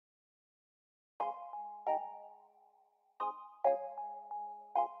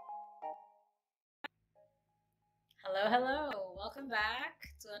Hello. Welcome back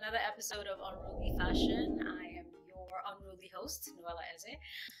to another episode of Unruly Fashion. I am your unruly host, Noella Eze.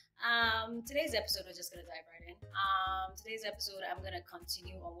 Today's episode, we're just going to dive right in. Today's episode, I'm going to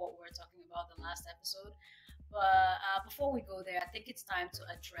continue on what we were talking about the last episode. But before we go there, I think it's time to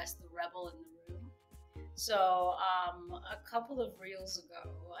address the rebel in the room. So, a couple of reels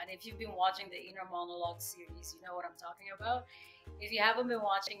ago, and if you've been watching the Inner Monologue series, you know what I'm talking about. If you haven't been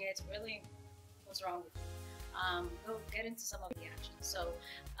watching it, really, what's wrong with you? Go get into some of the action. So,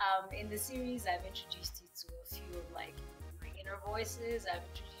 in the series, I've introduced you to a few of like my inner voices. I've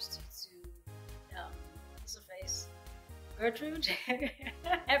introduced you to what's her face, Gertrude,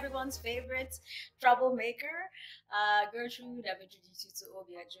 everyone's favorite troublemaker. Gertrude. I've introduced you to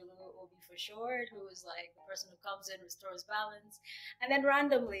Obi Ajulu, Obi for short, who is like the person who comes in, restores balance. And then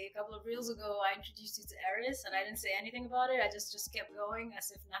randomly, a couple of reels ago, I introduced you to Eris, and I didn't say anything about it. I just kept going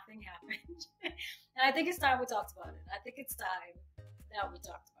as if nothing happened. And I think it's time we talked about it. I think it's time that we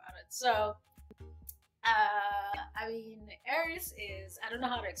talked about it. So, Eris is, I don't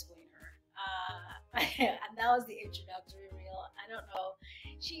know how to explain her. And that was the introductory reel. I don't know.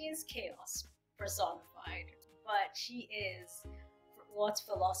 She is chaos personified, but she is what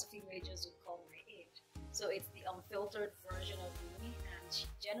philosophy majors would call my id. So it's the unfiltered version of me, and she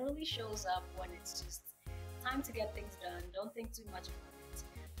generally shows up when it's just time to get things done. Don't think too much about it,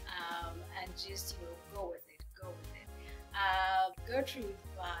 and just go with it. Go with it. Gertrude,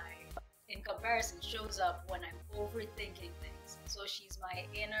 in comparison, shows up when I'm overthinking things. So she's my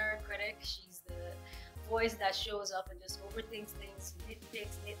inner critic. She's the voice that shows up and just overthinks things,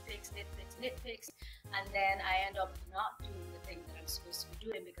 nitpicks, and then I end up not doing the thing that I'm supposed to be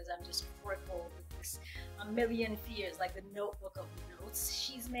doing because I'm just crippled with this a million fears, like the notebook of notes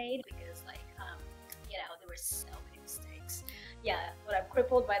she's made, because there were so many mistakes. Yeah, but I'm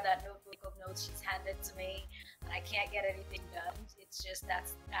crippled by that notebook of notes she's handed to me, and I can't get anything done. It's just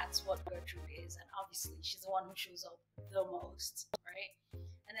that's what Gertrude is, and obviously she's the one who shows up the most, right?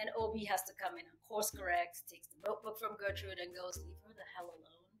 And then Obi has to come in and course correct, takes the notebook from Gertrude and goes, leave her the hell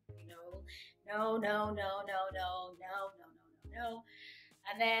alone, no.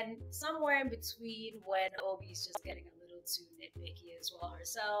 And then somewhere in between, when Obi's just getting a little too nitpicky as well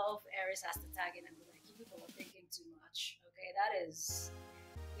herself, Eris has to tag in and be like, you people are thinking too much, okay?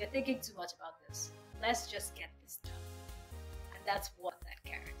 You're thinking too much about this. Let's just get this done. And that's what that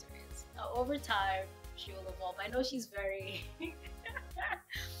character is. Now, over time, she will evolve. I know she's very...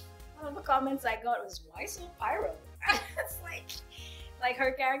 One of the comments I got was, why so pyro? It's like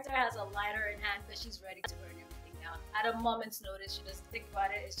her character has a lighter in hand because she's ready to burn everything down. At a moment's notice, she doesn't think about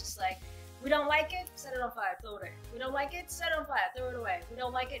it. It's just like, we don't like it, set it on fire, throw it away. We don't like it, set it on fire, throw it away. We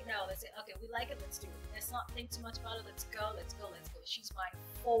don't like it, no. Let's say, okay, we like it, let's do it. Let's not think too much about it. Let's go. She's my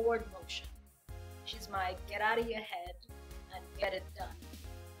forward motion. She's my get out of your head and get it done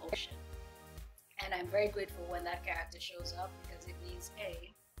motion. And I'm very grateful when that character shows up, because it means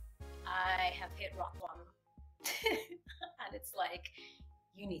A, I have hit rock bottom. And it's like,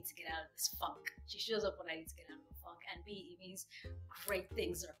 you need to get out of this funk. She shows up when I need to get out of the funk. And B, it means great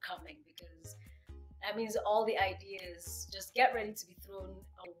things are coming, because that means all the ideas, just get ready to be thrown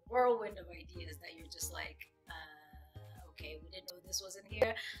a whirlwind of ideas that you're just like, okay, we didn't know this was in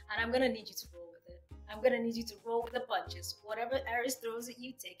here, and I'm gonna need you to roll with it. I'm gonna need you to roll with the punches. Whatever Eris throws at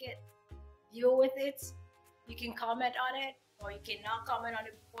you, take it, deal with it. You can comment on it, or you cannot comment on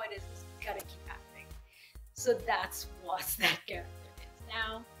it. The point is, it's gotta keep happening. So that's what that character is.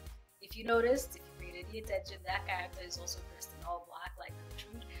 Now, if you noticed, if you paid any attention, that character is also dressed in all black like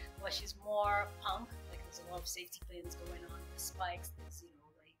Gertrude, but she's more punk. Like, there's a lot of safety pins going on, the spikes, there's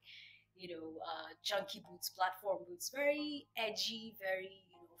chunky boots, platform boots, very edgy, very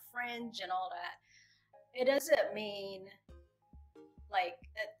fringe and all that. It doesn't mean like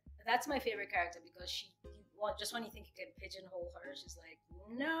that's my favorite character, because just when you think you can pigeonhole her, she's like,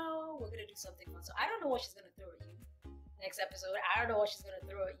 no, we're gonna do something fun. So I don't know what she's gonna throw at you next episode. I don't know what she's gonna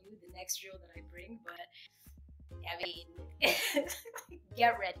throw at you the next reel that I bring, but I mean,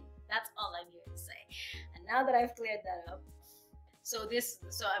 get ready. That's all I'm here to say. And now that I've cleared that up, so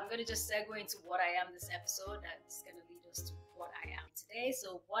I'm gonna just segue into what I am this episode. That's gonna lead us to what I am today.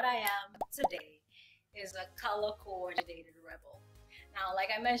 So what I am today is a color coordinated rebel. Now, like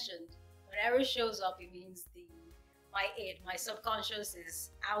I mentioned, whenever it shows up, it means my subconscious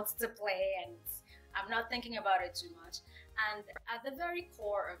is out to play, and I'm not thinking about it too much. And at the very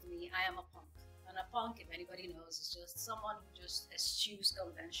core of me, I am a punk. And a punk, if anybody knows, is just someone who just eschews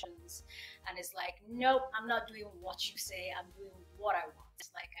conventions and is like, nope, I'm not doing what you say, I'm doing what I want.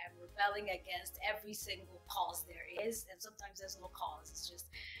 Like, I'm rebelling against every single cause there is, and sometimes there's no cause. It's just,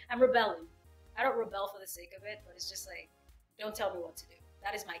 I'm rebelling. I don't rebel for the sake of it, but it's just like, don't tell me what to do.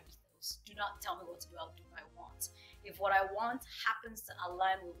 That is my ethos. Do not tell me what to do. I'll do what I want. If what I want happens to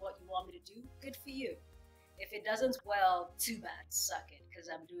align with what you want me to do, good for you. If it doesn't, well, too bad. Suck it, because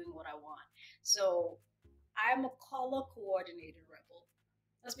I'm doing what I want. So I'm a color coordinated rebel.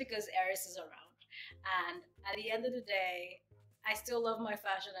 That's because Aries is around. And at the end of the day, I still love my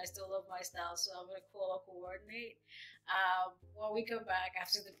fashion. I still love my style. So I'm going to color coordinate. When we come back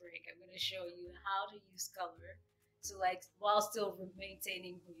after the break, I'm going to show you how to use color to like while still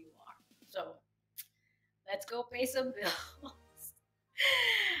maintaining who you are. So let's go pay some bills.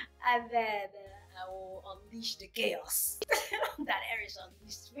 And then I will unleash the chaos that Aries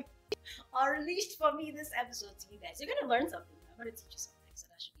unleashed for me this episode to you guys. You're going to learn something. I'm going to teach you something, so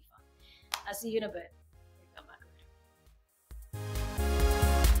that should be fun. I'll see you in a bit. Come back later.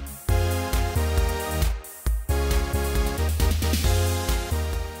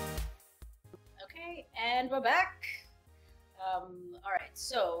 Okay, and we're back. All right,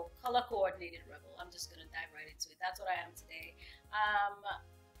 so color coordinated rebel. I'm just gonna dive right into it. That's what I am today.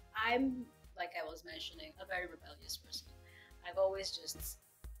 I'm, like I was mentioning, a very rebellious person. I've always just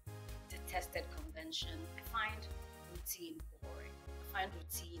detested convention. I find routine boring. I find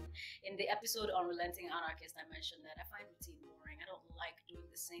routine. In the episode on Relenting Anarchist, I mentioned that I find routine boring. I don't like doing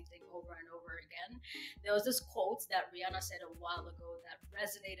the same thing over and over again. There was this quote that Rihanna said a while ago that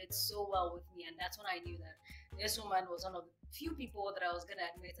resonated so well with me, and that's when I knew that this woman was one of the few people that I was going to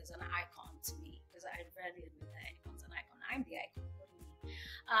admit as an icon to me, because I rarely admit that anyone's an icon. I'm the icon. What do you mean?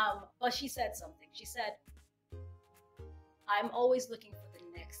 But she said something. She said, I'm always looking for the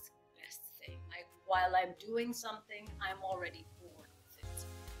next best thing. Like, while I'm doing something, I'm already bored with it.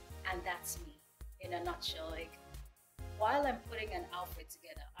 And that's me in a nutshell. Like, while I'm putting an outfit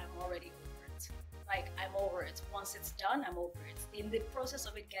together, I'm already over it. Like, I'm over it. Once it's done, I'm over it. In the process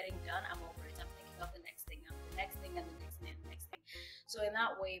of it getting done, I'm over it. I'm thinking of the next thing, and the next thing, and the next thing, and the next thing. So in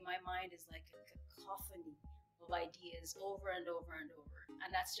that way, my mind is like a cacophony of ideas over and over and over. And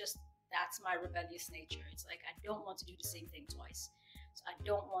that's my rebellious nature. It's like, I don't want to do the same thing twice. So I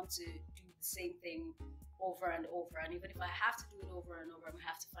don't want to do the same thing over and over. And even if I have to do it over and over, I'm going to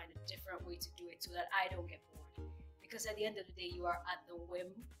have to find a different way to do it so that I don't get bored. Because at the end of the day, you are at the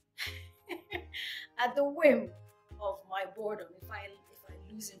whim, at the whim of my boredom. If I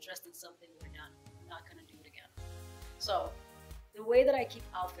lose interest in something, we're done. I'm not going to do it again. So the way that I keep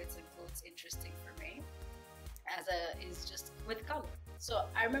outfits and clothes interesting for me is just with color. So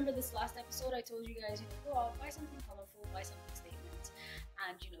I remember this last episode, I told you guys, go out, buy something colorful, buy something statement,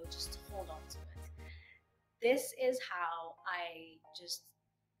 and just hold on to it. This is how I just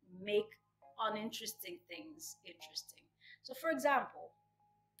make uninteresting things interesting. So for example,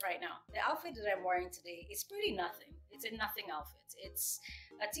 right now, the outfit that I'm wearing today is pretty nothing. It's a nothing outfit. It's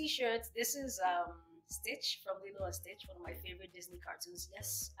a t-shirt. This is Stitch from Lilo and Stitch, one of my favorite Disney cartoons.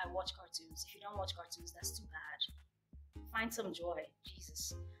 Yes, I watch cartoons. If you don't watch cartoons, that's too bad. Find some joy,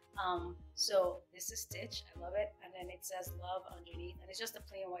 Jesus. So this is Stitch. I love it. And then it says love underneath, and it's just a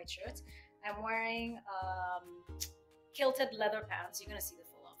plain white shirt. I'm wearing kilted leather pants. You're gonna see the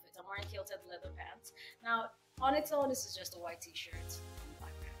full outfit. I'm wearing kilted leather pants. Now, on its own, this is just a white t-shirt and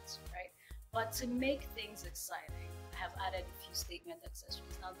black pants, right? But to make things exciting, I have added a few statement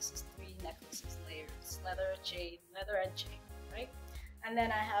accessories. Now this is 3 necklaces, layers, leather and chain, right? And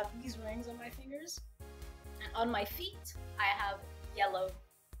then I have these rings on my fingers. And on my feet, I have yellow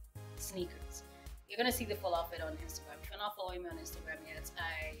sneakers. You're gonna see the full outfit on Instagram. If you're not following me on Instagram yet,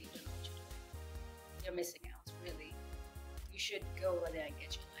 I don't know what you're doing. You're missing out, really. You should go over there and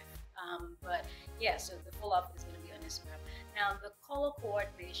get your life. But yeah, so the full outfit is gonna be on Instagram. Now, the color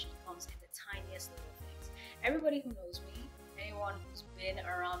coordination comes in the tiniest little things. Everybody who knows me, anyone who's been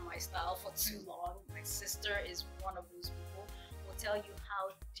around my style for too long, my sister is one of those people, will tell you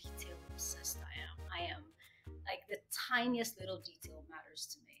how detail obsessed I am. I am. Like, the tiniest little detail matters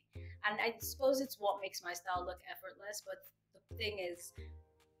to me. And I suppose it's what makes my style look effortless, but the thing is,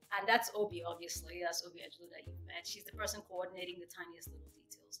 and that's Obi, obviously, that's Obi Ajulu that you've met. She's the person coordinating the tiniest little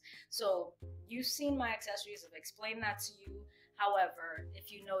details. So you've seen my accessories, I've explained that to you. However,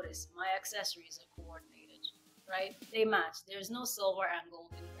 if you notice, my accessories are coordinated, right? They match. There's no silver and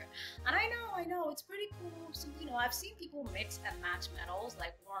gold in here. And I know, it's pretty cool. So, I've seen people mix and match metals,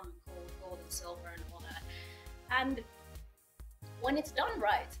 like warm and cold, gold and silver and all that. And when it's done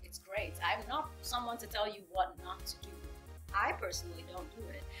right, it's great. I'm not someone to tell you what not to do. I personally don't do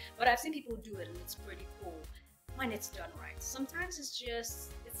it, but I've seen people do it, and it's pretty cool when it's done right. Sometimes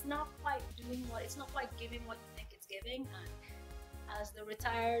it's not quite it's not quite giving what you think it's giving. And as the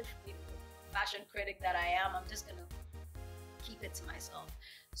retired fashion critic that I am, I'm just gonna keep it to myself.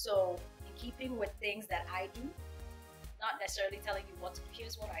 So in keeping with things that I do, not necessarily telling you what to do.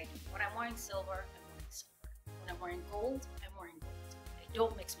 Here's what I do. When I'm wearing silver, I'm wearing silver. When I'm wearing gold, I'm wearing gold. I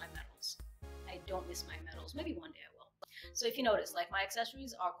don't mix my metals. I don't mix my metals. Maybe one day I will. So if you notice, like my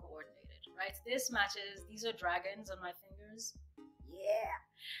accessories are coordinated, right? This matches, these are dragons on my fingers. Yeah.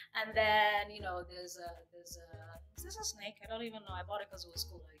 And then, you know, is this a snake? I don't even know. I bought it because it was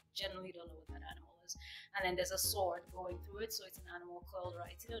cool. I generally don't know what that animal is. And then there's a sword going through it, so it's an animal coiled,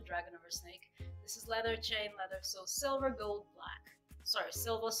 right? It's either a dragon or a snake. This is leather, chain, leather. So silver, gold, black. Sorry,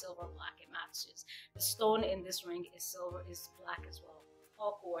 silver, silver, black. It matches. The stone in this ring is silver, is black as well.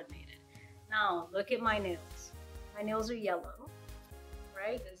 All coordinated. Now, look at my nails. My nails are yellow,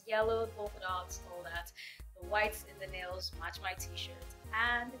 right? There's yellow, polka dots, all that. The whites in the nails match my t-shirt,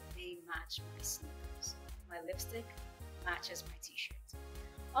 and they match my sneakers. My lipstick matches my t-shirt.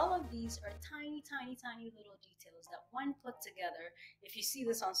 All of these are tiny, tiny, tiny little details that when put together, if you see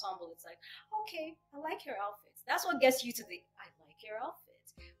this ensemble, it's like, okay, I like your outfits. That's what gets you to the, I like your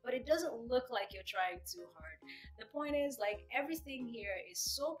outfits. But it doesn't look like you're trying too hard. The point is, like, everything here is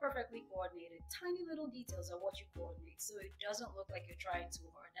so perfectly coordinated. Tiny little details are what you coordinate, so it doesn't look like you're trying too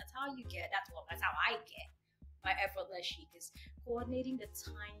hard. That's how you get, that's how I get my effortless chic, is coordinating the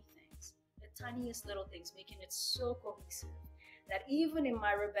tiny things, the tiniest little things, making it so cohesive that even in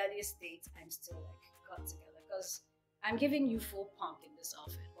my rebellious state, I'm still like got together, because I'm giving you full punk in this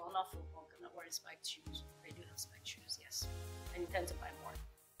outfit. Well, not full punk, I'm not wearing spiked shoes. I do have spiked shoes, yes. I intend to buy more.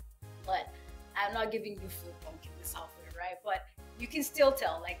 But I'm not giving you full punk in this outfit, right? But you can still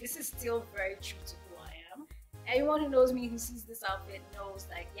tell, like, this is still very true to who I am. Anyone who knows me, who sees this outfit, knows,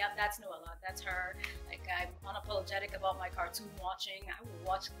 like, yeah, that's Noella, that's her. Like, I'm unapologetic about my cartoon watching. I will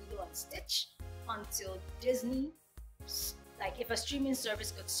watch Lilo and Stitch until Disney, like, if a streaming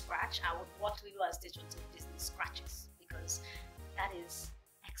service could scratch, I would watch Lilo and Stitch until Disney scratches, because that is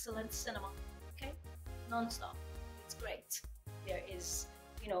excellent cinema, okay? Non-stop. It's great. There is,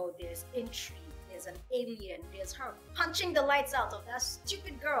 you know, there's intrigue, there's an alien, there's her punching the lights out of that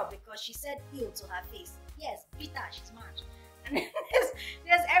stupid girl because she said ew to her face. Yes, Pita, she's mad. And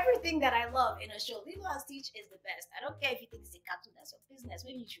there's everything that I love in a show. Lilo and Stitch is the best. I don't care if you think it's a cartoon, that's your business.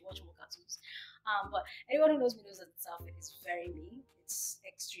 Maybe you should watch more cartoons. But anyone who knows me knows that this outfit is very me. It's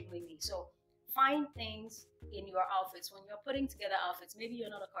extremely me. So find things in your outfits when you're putting together outfits. Maybe you're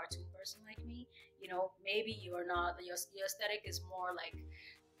not a cartoon person like me. You know, maybe you're not. Your aesthetic is more like,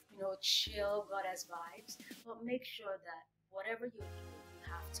 you know, chill goddess vibes. But make sure that whatever you're doing, you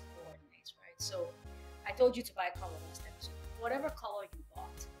have to coordinate, right? So I told you to buy color last episode. Whatever color you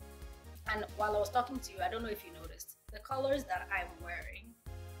bought. And while I was talking to you, I don't know if you noticed, the colors that I'm wearing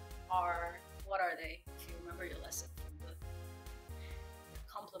are, what are they? If you remember your lesson from the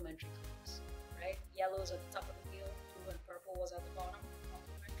complementary colors, right? Yellow's at the top of the wheel, blue and purple was at the bottom,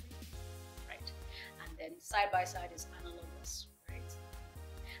 complementary, right? And then side by side is analogous, right?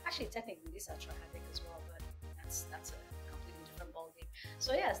 Actually, technically these are triadic as well, but that's a completely different ballgame.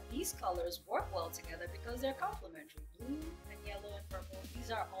 So yes, these colors work well together because they're complementary. Blue and yellow and purple,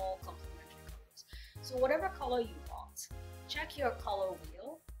 these are all complementary colors. So whatever color you bought, check your color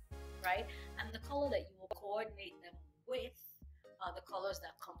wheel, right? And the color that you will coordinate them with are the colors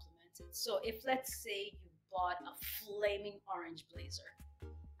that complement it. So if, let's say, you bought a flaming orange blazer,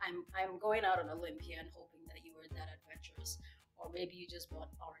 I'm going out on a limb here and hoping that you were that adventurous. Or maybe you just bought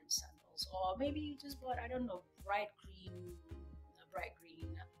orange sandals, or maybe you just bought, I don't know, bright green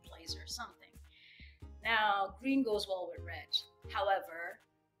blazer, something. Now, green goes well with red. However,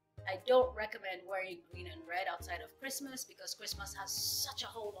 I don't recommend wearing green and red outside of Christmas, because Christmas has such a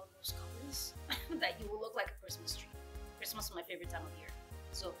hold on those colors that you will look like a Christmas tree. Christmas is my favorite time of year.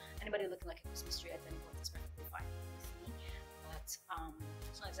 So anybody looking like a Christmas tree at any point is perfectly fine with me. But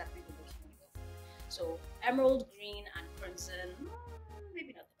it's not exactly the look you want to go for. So emerald green and crimson,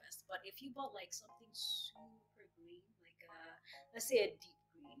 maybe not the best. But if you bought like something super green, like let's say a deep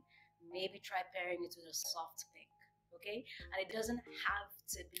green, maybe try pairing it with a soft pink. Okay, and it doesn't have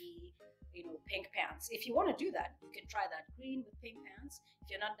to be, you know, pink pants. If you want to do that, you can try that, green with pink pants.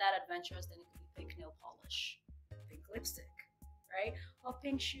 If you're not that adventurous, then it could be pink nail polish, pink lipstick, right? Or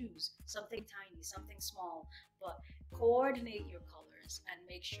pink shoes, something tiny, something small. But coordinate your colors and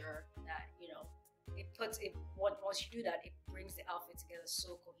make sure that, you know, once you do that, it brings the outfit together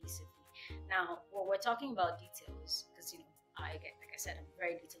so cohesively. Now, when we're talking about details, because, you know, like I said, I'm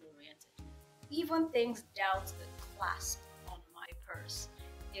very detail oriented. Even things down to the clasp on my purse.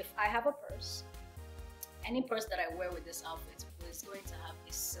 If I have a purse, any purse that I wear with this outfit is going to have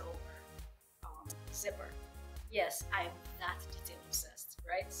a silver zipper. Yes, I am that detail obsessed.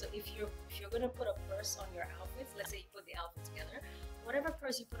 right? So if you're gonna put a purse on your outfits, let's say you put the outfit together, whatever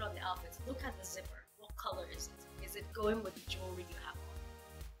purse you put on the outfits, look at the zipper. What color is it? Is it going with the jewelry you have on?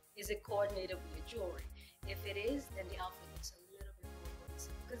 Is it coordinated with your jewelry? If it is, then the outfit looks a little bit more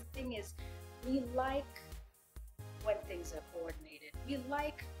cohesive. Because the thing is, we like when things are coordinated. We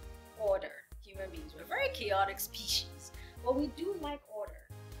like order. Human beings, we're a very chaotic species, but we do like order,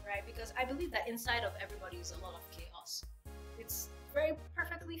 right? Because I believe that inside of everybody is a lot of chaos. It's very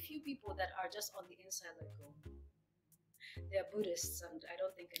perfectly few people that are just on the inside like, oh, they're Buddhists, and I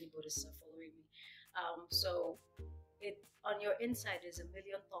don't think any Buddhists are following me. So it on your inside is a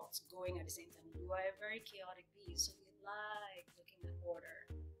million thoughts going at the same time. You are a very chaotic being, so we like looking at order,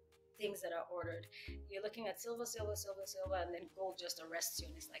 things that are ordered. You're looking at silver, silver, silver, silver, and then gold just arrests you,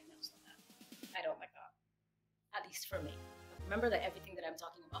 and it's like, no, it's not that. I don't like that, at least for me. Remember that everything that I'm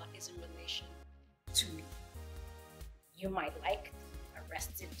talking about is in relation to me. You might like the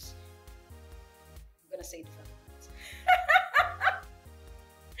arrested, I'm gonna say development.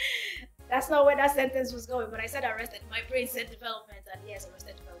 That's not where that sentence was going, but I said arrested. My brain said development, and yes,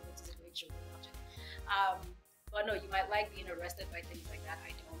 arrested development is a great show. Watch it. But no, you might like being arrested by things like that.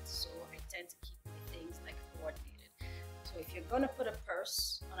 I don't, so I tend to keep my things like coordinated. So if you're gonna put a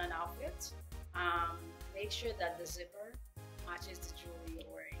purse on an outfit, make sure that the zipper matches the jewelry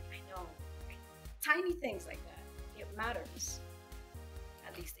you're wearing. I know, tiny things like that. It matters.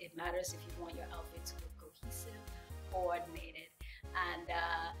 At least it matters if you want your outfit to look cohesive, coordinated, and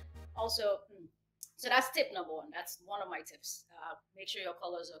also, so that's tip number one. That's one of my tips. Make sure your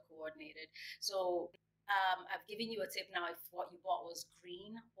colors are coordinated. So I've given you a tip now if what you bought was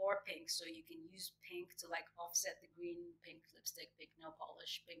green or pink. So you can use pink to like offset the green, pink lipstick, pink nail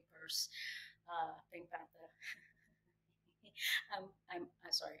polish, pink purse, pink panther. I'm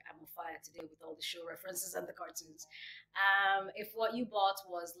sorry, I'm on fire today with all the show references and the cartoons. If what you bought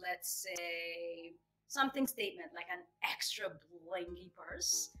was, let's say, something statement like an extra blingy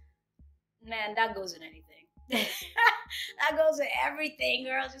purse, man, that goes in anything. That goes in everything,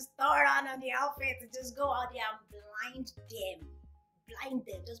 girl. Just throw it on the outfit and just go out there and blind them. Blind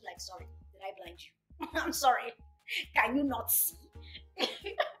them. Just like, sorry, did I blind you? I'm sorry. Can you not see?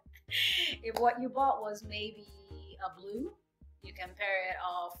 If what you bought was maybe a blue, you can pair it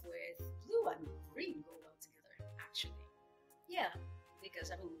off with blue and green go well together, actually. Yeah,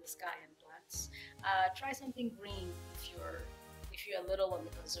 because I mean the sky and plants. Try something green if you're a little on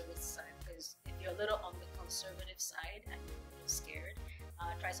the conservative side, because if you're a little on the conservative side and you're a little scared,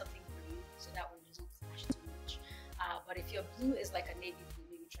 try something green so that way it doesn't clash too much. But if your blue is like a navy blue,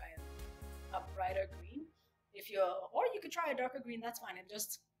 maybe try a brighter green. Or you could try a darker green, that's fine.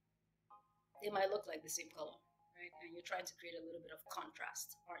 They might look like the same color, right? And you're trying to create a little bit of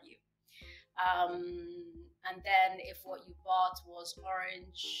contrast, aren't you? And then if what you bought was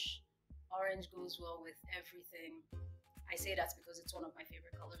orange goes well with everything. I say that's because it's one of my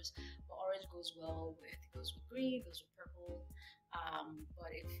favorite colors, but orange goes well with, it goes with green, goes with purple.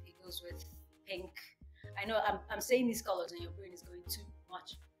 But if it goes with pink, I know I'm saying these colors and your brain is going too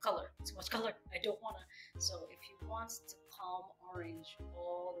much color. I don't wanna. So if you want to calm orange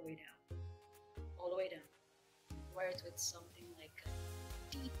all the way down, wear it with something like a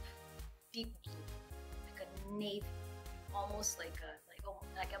deep blue, like a navy, almost like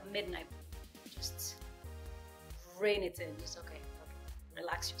a midnight blue. Just rain it in. Just okay,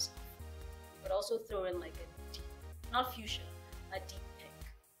 relax yourself. But also throw in like a deep, not fuchsia, a deep pink,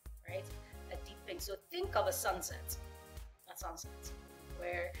 right? A deep pink. So think of a sunset,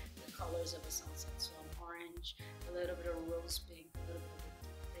 where the colors of a sunset. So an orange, a little bit of rose pink, a little bit of a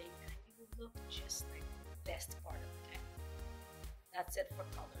deep pink, and you will look just like the best part of the day. That's it for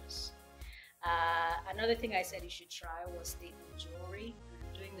colors. Another thing I said you should try was statement jewelry.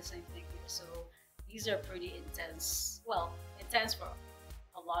 I'm doing the same thing here. So these are pretty intense. Well, intense for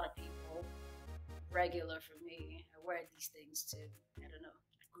a lot of people. Regular for me. I wear these things to, I don't know,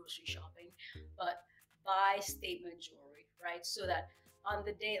 grocery shopping. But buy statement jewelry, right? So that on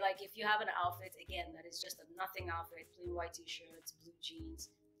the day, like if you have an outfit, again, that is just a nothing outfit, plain white t-shirts, blue jeans,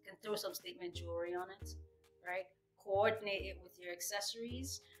 you can throw some statement jewelry on it, right? Coordinate it with your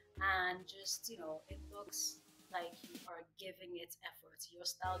accessories, and just, it looks like you are giving it effort. Your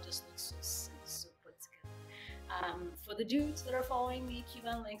style just looks so put together. For the dudes that are following me,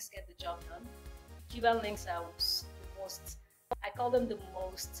 Cuban links get the job done. Cuban links are the most, I call them the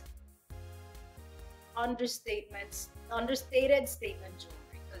most understated statement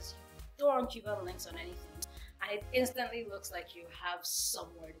jewelry, because you throw on Cuban links on anything and it instantly looks like you have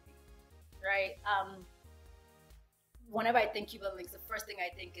somewhere to be, right? Whenever I think Cuban links, the first thing I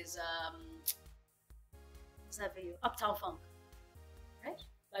think is what's that video? Uptown Funk. right?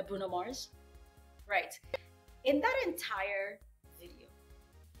 By Bruno Mars. Right. In that entire video,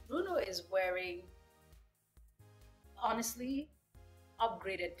 Bruno is wearing, honestly,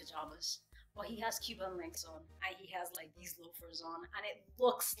 upgraded pajamas. But he has Cuban links on, and he has like these loafers on, and it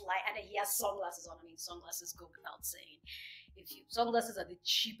looks like, and he has sunglasses on. I mean, sunglasses go without saying. Sunglasses are the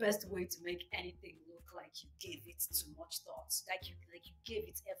cheapest way to make anything look like you gave it too much thought, like you gave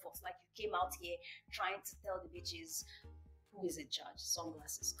it effort, like you came out here trying to tell the bitches who is in charge.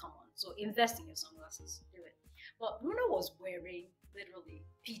 Sunglasses, come on. So invest in your sunglasses, do it. But Bruno was wearing literally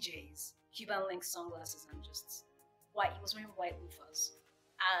PJs, Cuban link sunglasses, and just white. He was wearing white loafers,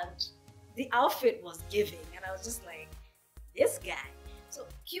 and the outfit was giving, and I was just like, this guy. So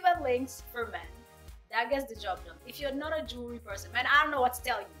Cuban links for men, that gets the job done. If you're not a jewelry person, man, I don't know what to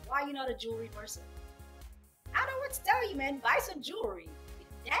tell you. Why are you not a jewelry person? I don't know what to tell you, man. Buy some jewelry.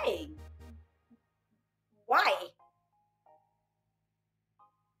 Dang. Why?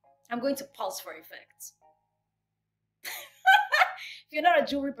 I'm going to pause for effect. If you're not a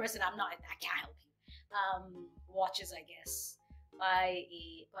jewelry person, I can't help you. Watches, I guess. But I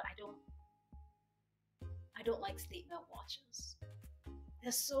don't like statement watches.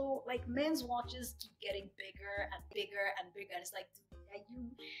 They're so, like, men's watches keep getting bigger and bigger and bigger. And it's like,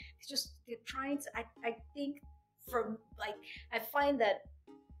 they're trying to, I think I find that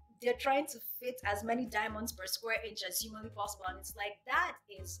they're trying to fit as many diamonds per square inch as humanly possible. And it's like, that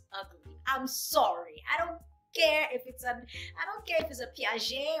is ugly. I'm sorry. I don't care if it's a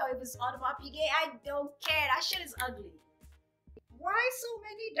Piaget or if it's Audemars Piguet. I don't care. That shit is ugly. Why so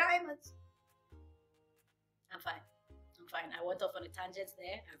many diamonds? I'm fine. I went off on a tangent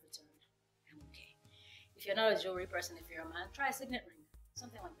there. I returned. I'm okay. If you're not a jewelry person, if you're a man, try a signet ring.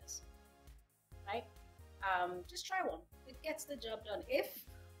 Something like this. Right? Just try one. It gets the job done.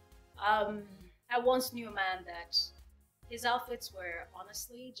 I once knew a man that his outfits were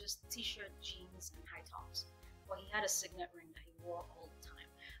honestly just t-shirt, jeans, and high tops. But he had a signet ring that he wore all the time.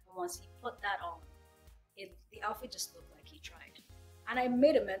 And once he put that on, the outfit just looked like he tried. And I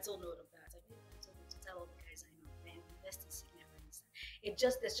made a mental note of that. I made a mental note to tell all the guys I know, man, invest in signet rings.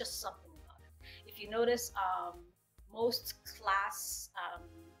 There's just something about it. If you notice, most class,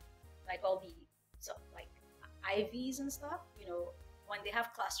 like all the IVs and stuff, when they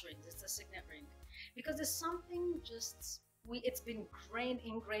have class rings, it's a signet ring. Because there's something it's been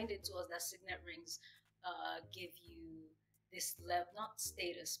ingrained into us that signet rings give you this level, not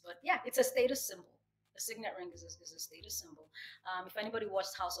status, but yeah, it's a status symbol. A signet ring is a status symbol. If anybody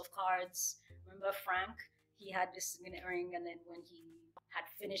watched House of Cards, remember Frank? He had this signet ring, and then when he had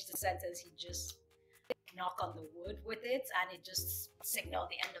finished the sentence, he just knock on the wood with it, and it just signaled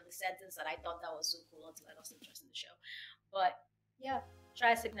the end of the sentence. And I thought that was so cool until I lost interest in the show. But yeah,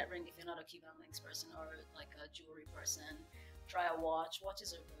 try a signet ring if you're not a Cuban links person or like a jewelry person. Try a watch.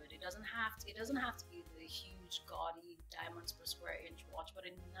 Watches are good. It doesn't have to be the huge gaudy diamonds per square inch watch, but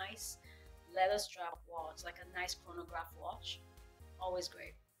a nice leather strap watch, like a nice chronograph watch. Always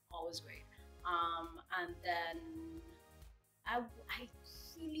great. And then I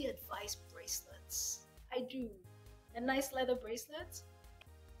really advise bracelets. I do. A nice leather bracelet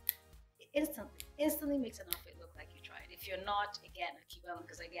instantly makes an outfit look like you tried. If you're not, again, a Cuban,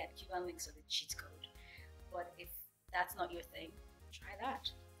 because again, Cuban links are the cheat code. But if that's not your thing, try that.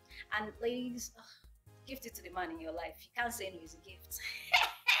 And ladies, gift it to the man in your life. You can't say no, it's a gift.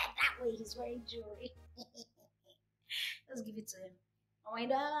 That way he's wearing jewelry. Just give it to him. Oh my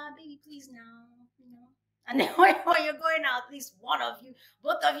God, baby, please now, And then when you're going out, at least one of you,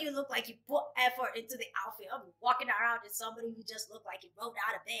 both of you look like you put effort into the outfit. I'm walking around with somebody who just looked like he rolled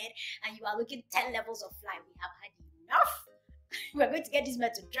out of bed, and you are looking 10 levels of fly. We have had enough. We're going to get these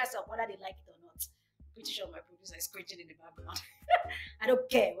men to dress up, whether they like it or not. I'm pretty sure my producer is screeching in the background. I don't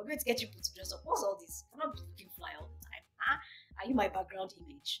care. We're going to get you to dress up. What's all this? I'm not looking fly all the time. Huh? Are you my background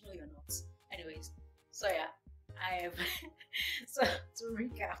image? No, you're not. Anyways, so yeah, so to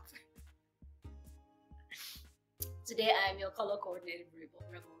recap. Today I am your color coordinated rebel,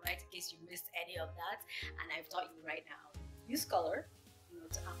 right? In case you missed any of that, and I've taught you right now. Use color,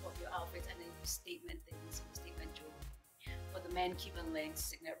 to amp up your outfit, and then use statement things, statement jewelry. For the men, Cuban links,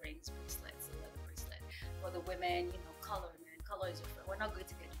 signet rings, bracelets, a leather bracelet. For the women, color, man. Color is your friend. We're not going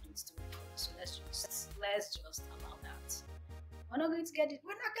to get the dudes to wear color, so let's just allow that. We're not going to get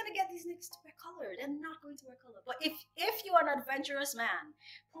these niggas to wear color. They're not going to wear color. But if you are an adventurous man,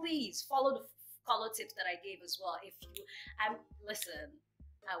 please follow the color tips that I gave as well. Listen,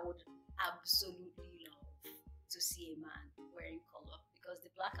 I would absolutely love to see a man wearing color, because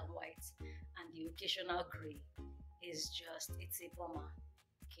the black and white and the occasional gray is it's a bummer.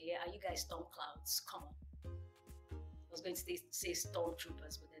 Okay, are you guys storm clouds? Come on. I was going to say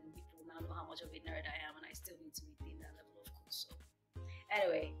stormtroopers, but then people now know how much of a nerd I am, and I still need to maintain that level of cool. So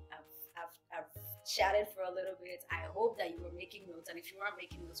anyway, I've chatted for a little bit. I hope that you were making notes, and if you aren't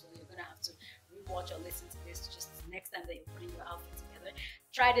making notes, well, you're gonna have to rewatch or listen to this just next time that you're putting your outfit together.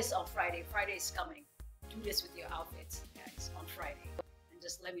 Try this on Friday. Friday is coming. Do this with your outfits, guys, on Friday, and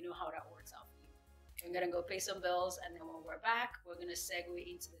just let me know how that works out for you. I'm gonna go pay some bills, and then when we're back, we're gonna segue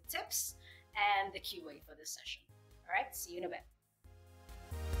into the tips and the QA for this session. All right, see you in a bit.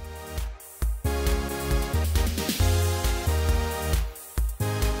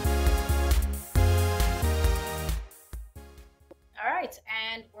 All right,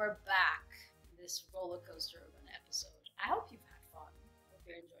 and we're back. This roller coaster of an episode. I hope you've had fun. I hope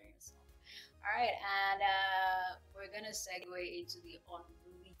you're enjoying yourself. All right, and we're gonna segue into the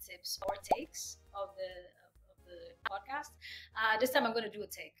unruly tips or takes of the podcast. This time I'm gonna do a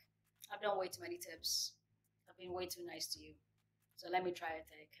take. I've done way too many tips. I've been way too nice to you. So let me try a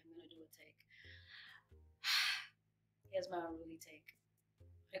take. I'm going to do a take. Here's my unruly take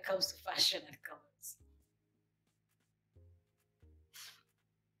when it comes to fashion and colors.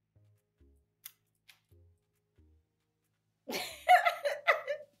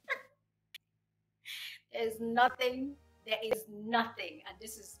 There is nothing, and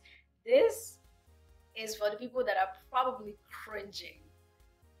this is for the people that are probably cringing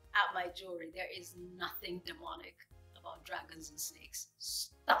at my jewelry. There is nothing demonic about dragons and snakes.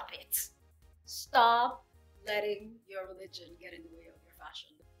 Stop it. Stop letting your religion get in the way of your fashion.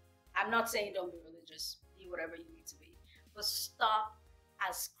 I'm not saying don't be religious. Be whatever you need to be. But stop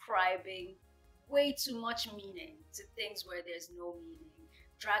ascribing way too much meaning to things where there's no meaning.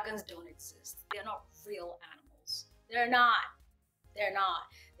 Dragons don't exist. They're not real animals. They're not.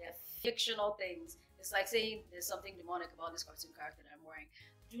 They're fictional things. It's like saying there's something demonic about this cartoon character that I'm wearing.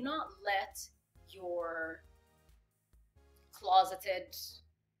 Do not let your closeted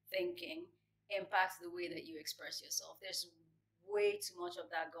thinking impact the way that you express yourself. There's way too much of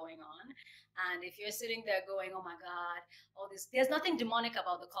that going on. And if you're sitting there going, oh my God, all this, there's nothing demonic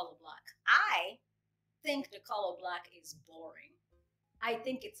about the color black. I think the color black is boring. I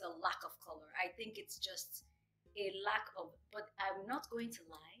think it's a lack of color. I think it's just a lack of, but I'm not going to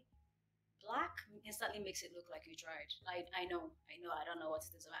lie. Black instantly makes it look like you tried. I know, I don't know what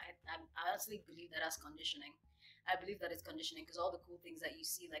it is. I honestly believe that that's conditioning. I believe that it's conditioning because all the cool things that you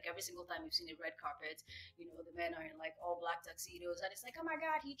see, like every single time you've seen a red carpet, you know, the men are in like all black tuxedos and it's like, oh my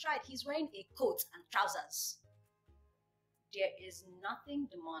God, he tried. He's wearing a coat and trousers. There is nothing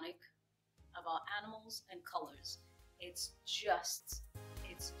demonic about animals and colors. It's just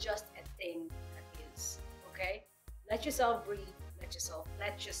a thing that is, okay? Let yourself breathe. Let yourself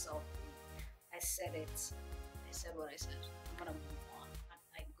breathe. I said it. I said what I said. I'm gonna move on.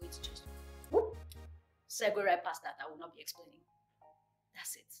 I'm going to just whoop, segue right past that. I will not be explaining.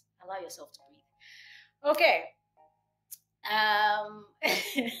 That's it. Allow yourself to breathe. Okay.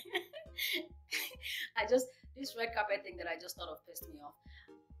 This red carpet thing that I just thought of pissed me off.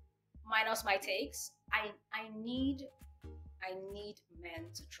 Minus my takes. I need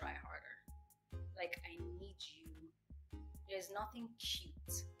men to try harder. Like, I need you. There's nothing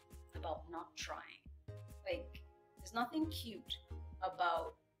cute about not trying. Like, there's nothing cute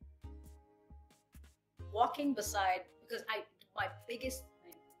about walking beside, because my biggest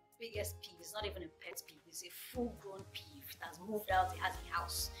peeve is not even a pet peeve, it's a full-grown peeve that's moved out. It has a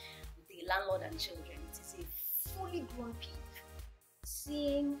house with a landlord and children. It is a fully grown peeve.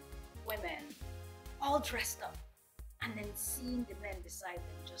 Seeing women all dressed up and then seeing the men beside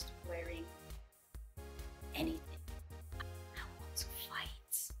them just wearing anything. I want to fight.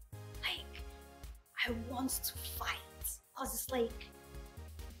 Like, I want to fight. Because it's like,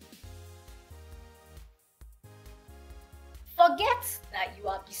 forget that you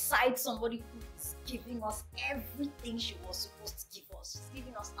are beside somebody who is giving us everything she was supposed to give us. She's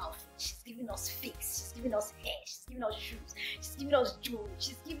giving us outfit, she's giving us face, she's giving us hair, she's giving us shoes, she's giving us jewelry,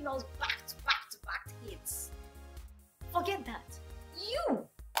 she's giving us back to back hits. Forget that.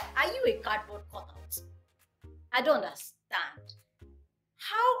 Are you a cardboard cutout? I don't understand.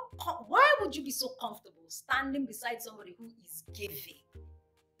 Why would you be so comfortable standing beside somebody who is giving,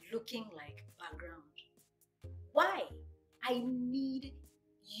 looking like background? Why? I need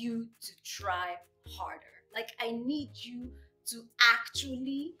you to try harder. Like, I need you to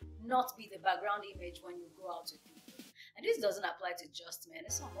actually not be the background image when you go out with people. And this doesn't apply to just men.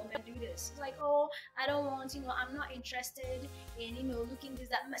 Some women do this. It's like, oh, I don't want, I'm not interested in, looking this,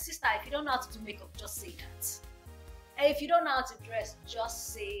 that. My sister, if you don't know how to do makeup, just say that. And if you don't know how to dress,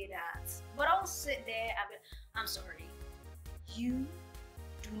 just say that. But don't sit there and I'm sorry. You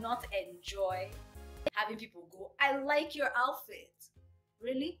do not enjoy Having people go, I like your outfit.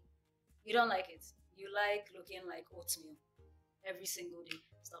 Really? You don't like it? You like looking like oatmeal every single day.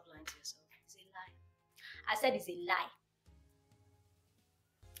 Stop lying to yourself. It's a lie. I said it's a lie.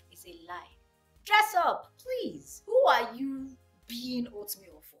 It's a lie. Dress up, please. Who are you being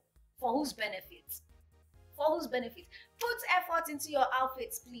oatmeal for? For whose benefit? For whose benefit? Put effort into your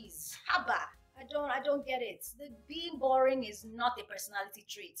outfits, please. Haba. I don't get it. Being boring is not a personality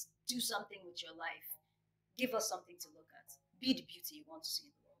trait. Do something with your life. Give us something to look at. Be the beauty you want to see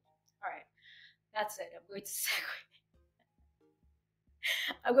in the world. All right. That said, I'm going to segue.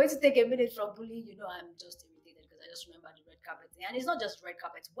 I'm going to take a minute from bullying. You know, I'm just irritated because I just remember the red carpet thing. And it's not just red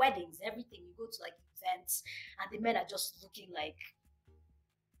carpet, weddings, everything. You go to like events and the men are just looking like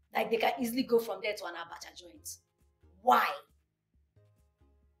they can easily go from there to an abacha joint. Why?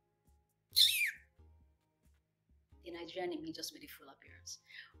 The Nigerian in me just made a full appearance.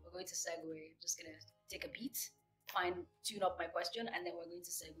 We're going to segue. Just gonna take a beat, tune up my question, and then we're going to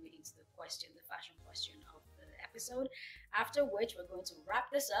segue into the fashion question of the episode. After which we're going to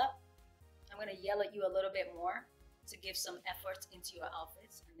wrap this up. I'm gonna yell at you a little bit more to give some effort into your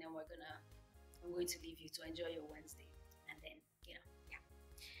outfits, and then I'm going to leave you to enjoy your Wednesday, and then yeah.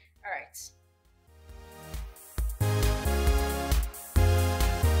 All right.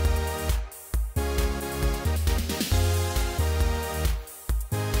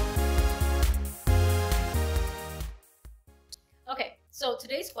 Okay, so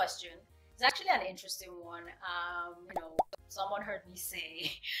today's question is actually an interesting one. Someone heard me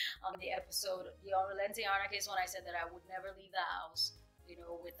say on the episode, The Unrelenting Anarchist, when I said that I would never leave the house,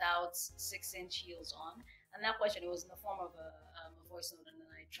 without 6-inch heels on. And that question, it was in the form of a voice note, and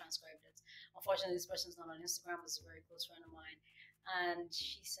then I transcribed it. Unfortunately, this person's not on Instagram. It was a very close friend of mine. And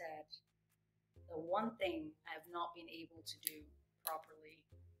she said, the one thing I've not been able to do properly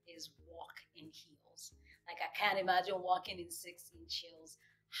is walk in heels. Like, I can't imagine walking in 6-inch heels.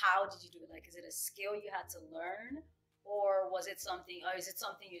 How did you do it? Like, is it a skill you had to learn? Or is it something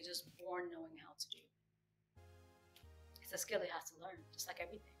you're just born knowing how to do? It's a skill you have to learn, just like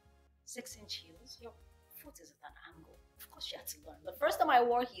everything. 6-inch heels, your foot is at an angle. Of course you had to learn. The first time I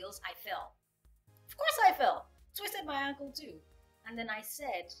wore heels, I fell. Of course I fell. Twisted my ankle too. And then I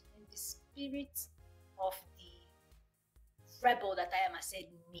said, in the spirit of the rebel that I am, I said,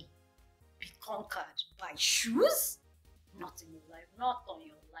 me, be conquered by shoes? Not in your life, not on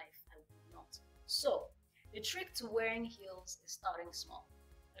your life. I will not. So, the trick to wearing heels is starting small.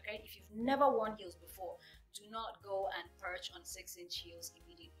 Okay? If you've never worn heels before, do not go and perch on 6-inch heels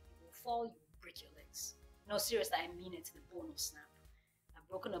immediately. You will fall, you will break your legs. No, seriously, I mean it. The bone will snap. I've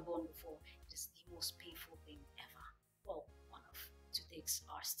broken a bone before. It is the most painful thing ever. Well, one of toothaches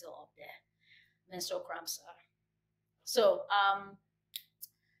are still up there. Menstrual cramps are. So,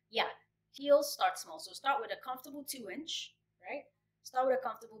 yeah, heels start small. So start with a comfortable 2-inch, right? Start with a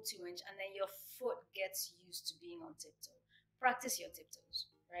comfortable 2-inch, and then your foot gets used to being on tiptoe. Practice your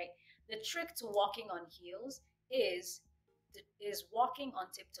tiptoes, right? The trick to walking on heels is walking on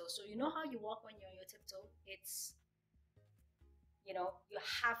tiptoe. So you know how you walk when you're on your tiptoe? It's, you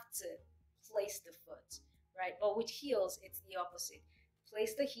have to place the foot, right? But with heels, it's the opposite.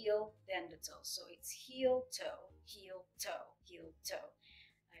 Place the heel, then the toe. So it's heel, toe, heel, toe, heel, toe.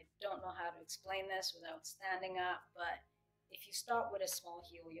 I don't know how to explain this without standing up, but if you start with a small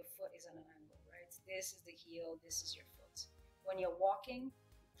heel, your foot is at an angle, right? This is the heel, this is your foot. When you're walking,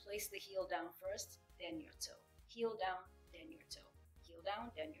 place the heel down first, then your toe. Heel down, then your toe. Heel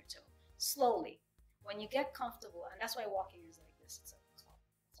down, then your toe. Slowly. When you get comfortable, and that's why walking is like this, it's a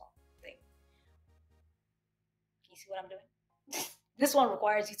clop thing. Can you see what I'm doing? This one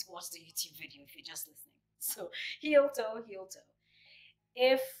requires you to watch the YouTube video if you're just listening. So heel, toe, heel, toe.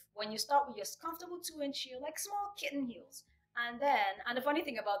 When you start with your comfortable 2-inch heel, like small kitten heels, and the funny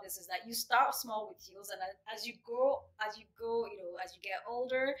thing about this is that you start small with heels, and as you get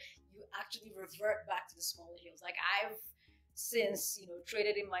older, you actually revert back to the smaller heels. Like, I've since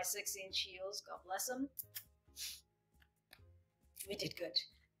traded in my 6-inch heels, God bless them. We did good.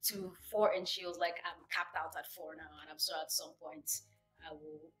 To 4-inch heels, like I'm capped out at 4 now, and I'm sure at some point I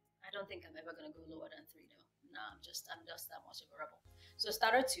don't think I'm ever gonna go lower than 3 though. No, I'm just that much of a rebel. So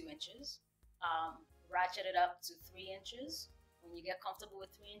start at 2 inches, ratchet it up to 3 inches. When you get comfortable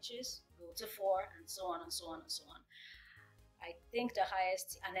with 3 inches, go to 4, and so on and so on and so on. I think the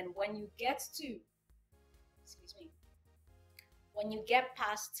highest, and then when you get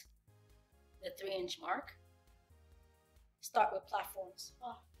past the 3-inch mark, start with platforms.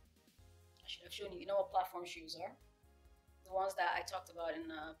 I should have shown you. You know what platform shoes are? The ones that I talked about in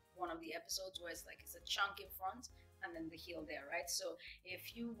one of the episodes, where it's a chunk in front. and then the heel there, right? So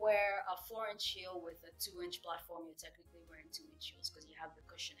if you wear a 4-inch heel with a 2-inch platform, you're technically wearing 2-inch heels because you have the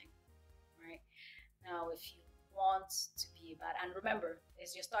cushioning, right? Now, if you want to be bad, and remember,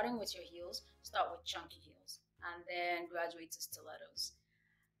 as you're starting with your heels, start with chunky heels and then graduate to stilettos.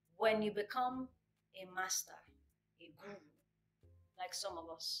 When you become a master, a guru, like some of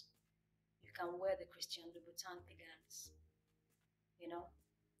us, you can wear the Christian Louboutin Pigalle. You know,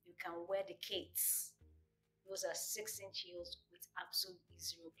 you can wear the Kates. Those are 6-inch heels with absolutely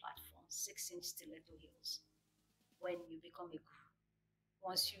zero platform, 6-inch stiletto heels. When you become a guru,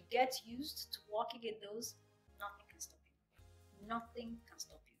 once you get used to walking in those, nothing can stop you. Nothing can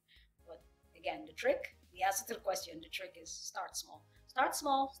stop you. But again, the answer to the question, the trick is start small. Start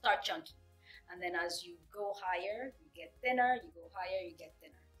small, start chunky. And then as you go higher, you get thinner, you go higher, you get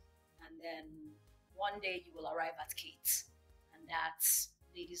thinner. And then one day you will arrive at Kate. And that,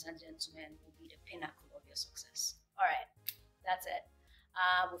 ladies and gentlemen, will be the pinnacle of your success. All right, that's it.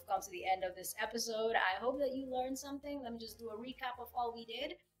 We've come to the end of this episode. I hope that you learned something. Let me just do a recap of all we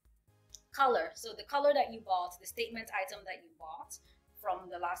did. Color. So the color that you bought, the statement item that you bought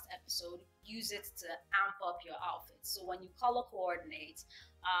from the last episode, use it to amp up your outfit. So when you color coordinate,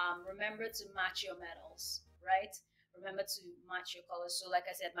 remember to match your metals, right? Remember to match your colors. So like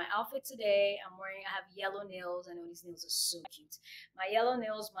I said, my outfit today, I have yellow nails. I know these nails are so cute. My yellow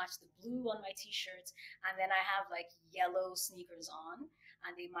nails match the blue on my t-shirt, and then I have like yellow sneakers on,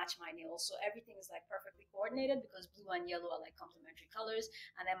 and they match my nails. So everything is like perfectly coordinated because blue and yellow are like complementary colors.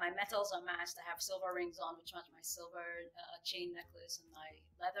 And then my metals are matched. I have silver rings on, which match my silver chain necklace, and my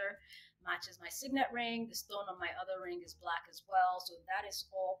leather matches my signet ring. The stone on my other ring is black as well. So that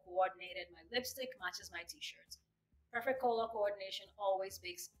is all coordinated. My lipstick matches my t-shirt. Perfect color coordination always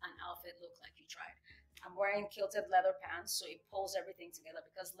makes an outfit look like you tried. I'm wearing kilted leather pants, so it pulls everything together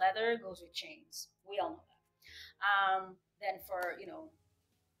because leather goes with chains. We all know that. Then for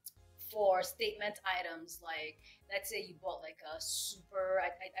statement items, like let's say you bought like a super,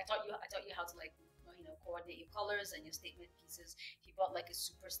 I taught you how to like coordinate your colors and your statement pieces. If you bought like a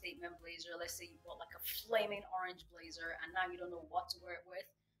super statement blazer, let's say you bought like a flaming orange blazer and now you don't know what to wear it with,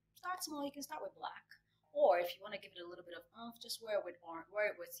 start small. You can start with black. Or if you want to give it a little bit of oomph, just wear it with orange,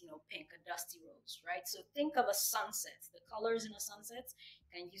 wear it with pink, a dusty rose, right? So think of a sunset. The colors in a sunset, you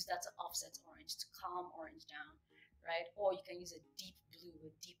can use that to offset orange, to calm orange down, right? Or you can use a deep blue,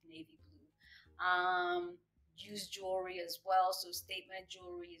 a deep navy blue. Use jewelry as well. So statement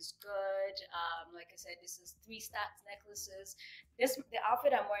jewelry is good. Like I said, this is 3 stacked necklaces. The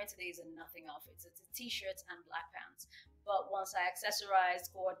outfit I'm wearing today is a nothing outfit. It's a t-shirt and black pants. But once I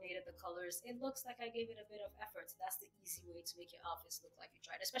accessorized, coordinated the colors, it looks like I gave it a bit of effort. That's the easy way to make your outfits look like you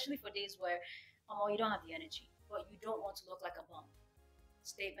tried, especially for days where you don't have the energy, but you don't want to look like a bum.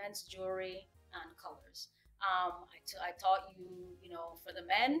 Statements, jewelry, and colors. I taught you, for the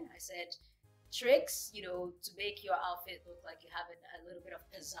men, I said tricks, to make your outfit look like you have a little bit of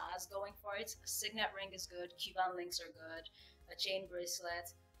pizzazz going for it. A signet ring is good. Cuban links are good. A chain bracelet.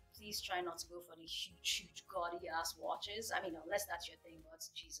 Please try not to go for the huge, gaudy ass watches. I mean, unless that's your thing, but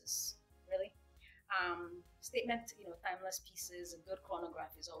Jesus, really? Statement, timeless pieces, a good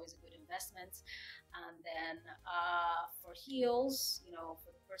chronograph is always a good investment. And then for heels,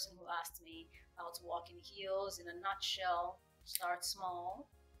 for the person who asked me how to walk in heels, in a nutshell, start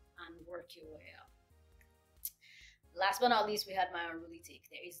small and work your way up. Last but not least, we had my unruly take.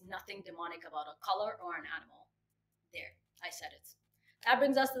 There is nothing demonic about a color or an animal. There, I said it. That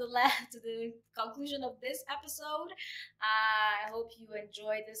brings us to the conclusion of this episode. I hope you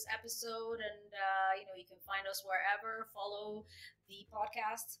enjoyed this episode, and you can find us wherever. Follow the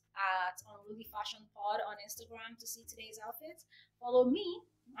podcast at Unruly Fashion Pod on Instagram to see today's outfits. Follow me,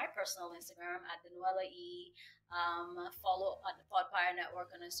 my personal Instagram at the Noella E. Follow at the Podpire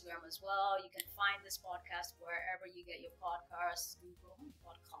Network on Instagram as well. You can find this podcast wherever you get your podcasts. Google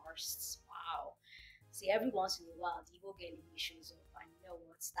podcasts. Wow. See, every once in a while, the Igbo girl shows up. I know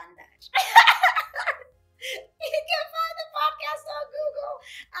what standard. You can find the podcast on Google,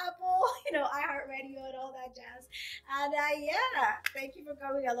 Apple, iHeartRadio, and all that jazz. And thank you for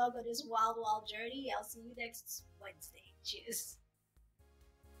coming along on this wild, wild journey. I'll see you next Wednesday. Cheers.